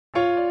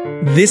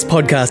This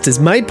podcast is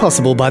made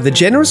possible by the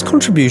generous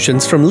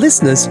contributions from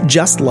listeners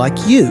just like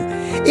you.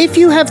 If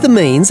you have the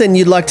means and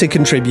you'd like to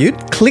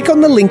contribute, click on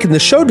the link in the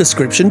show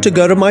description to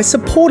go to my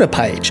supporter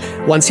page.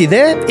 Once you're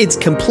there, it's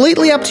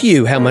completely up to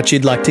you how much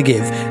you'd like to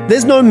give.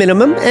 There's no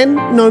minimum and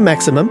no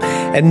maximum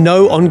and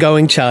no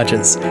ongoing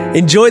charges.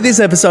 Enjoy this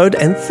episode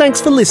and thanks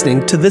for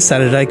listening to the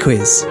Saturday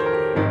Quiz.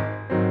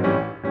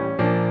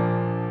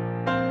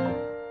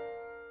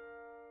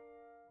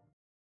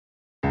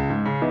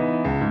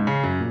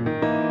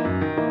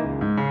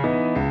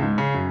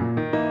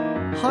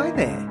 Hi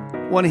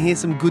there. Want to hear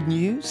some good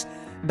news?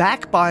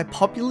 Back by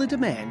popular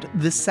demand,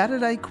 the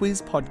Saturday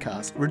Quiz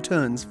podcast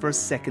returns for a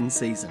second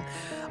season.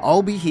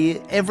 I'll be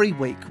here every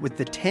week with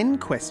the 10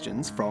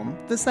 questions from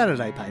the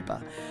Saturday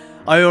paper.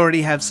 I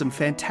already have some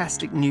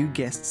fantastic new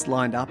guests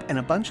lined up and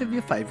a bunch of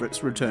your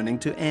favourites returning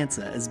to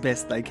answer as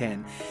best they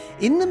can.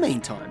 In the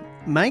meantime,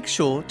 make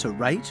sure to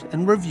rate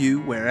and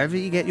review wherever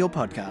you get your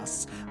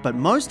podcasts, but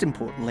most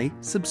importantly,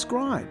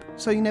 subscribe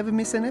so you never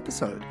miss an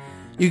episode.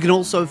 You can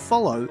also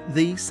follow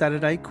the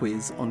Saturday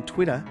Quiz on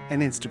Twitter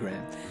and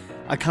Instagram.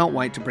 I can't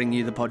wait to bring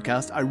you the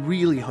podcast. I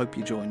really hope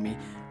you join me.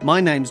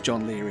 My name's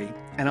John Leary,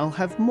 and I'll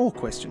have more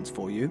questions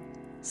for you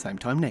same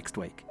time next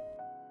week.